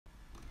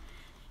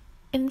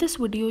In this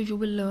video, you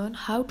will learn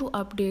how to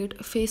update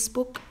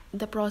Facebook.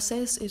 The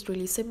process is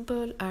really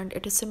simple and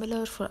it is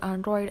similar for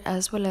Android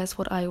as well as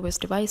for iOS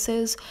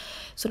devices.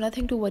 So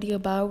nothing to worry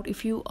about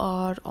if you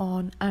are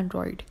on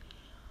Android.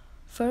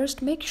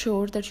 First, make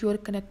sure that you are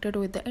connected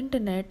with the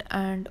internet,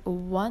 and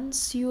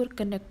once you are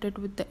connected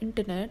with the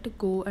internet,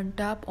 go and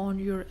tap on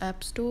your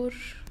App Store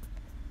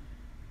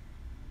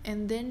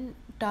and then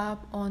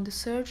tap on the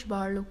search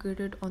bar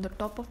located on the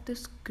top of the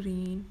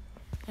screen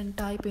and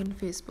type in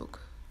Facebook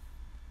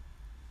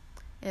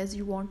as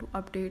you want to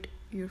update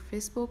your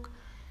Facebook.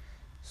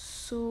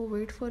 So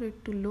wait for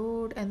it to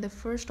load, and the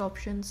first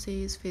option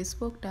says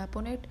Facebook. Tap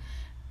on it,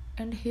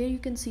 and here you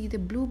can see the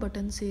blue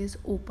button says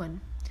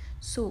open.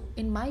 So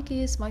in my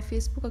case, my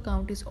Facebook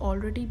account is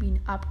already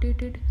been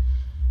updated,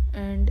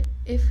 and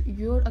if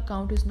your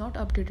account is not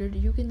updated,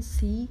 you can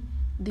see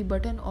the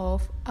button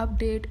of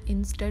update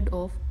instead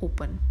of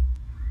open.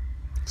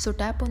 So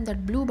tap on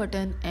that blue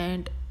button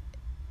and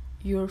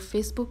your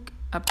Facebook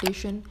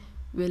updation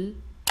will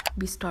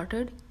be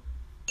started.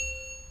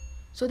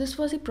 So this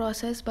was a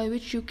process by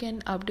which you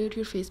can update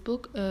your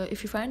Facebook.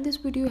 If you find this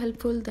video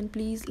helpful, then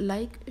please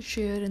like,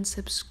 share and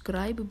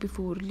subscribe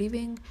before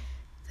leaving.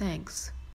 Thanks.